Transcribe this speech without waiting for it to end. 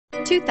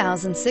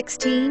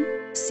2016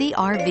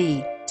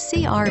 CR-V.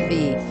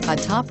 CR-V, a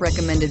top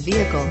recommended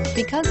vehicle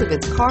because of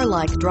its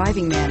car-like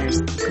driving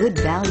manners, good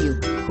value,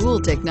 cool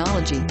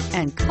technology,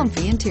 and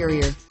comfy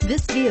interior.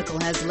 This vehicle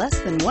has less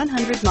than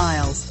 100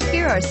 miles.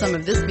 Here are some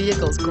of this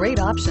vehicle's great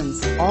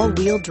options: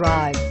 all-wheel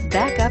drive,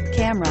 backup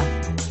camera,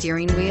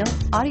 steering wheel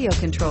audio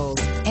controls,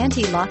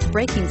 anti-lock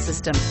braking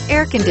system,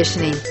 air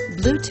conditioning,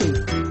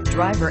 Bluetooth,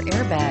 driver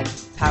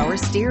airbag, power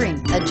steering,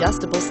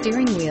 adjustable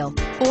steering wheel,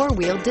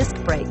 four-wheel disc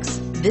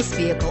brakes. This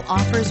vehicle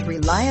offers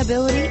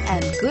reliability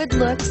and good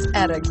looks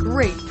at a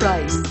great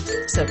price.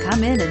 So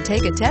come in and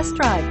take a test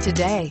drive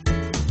today.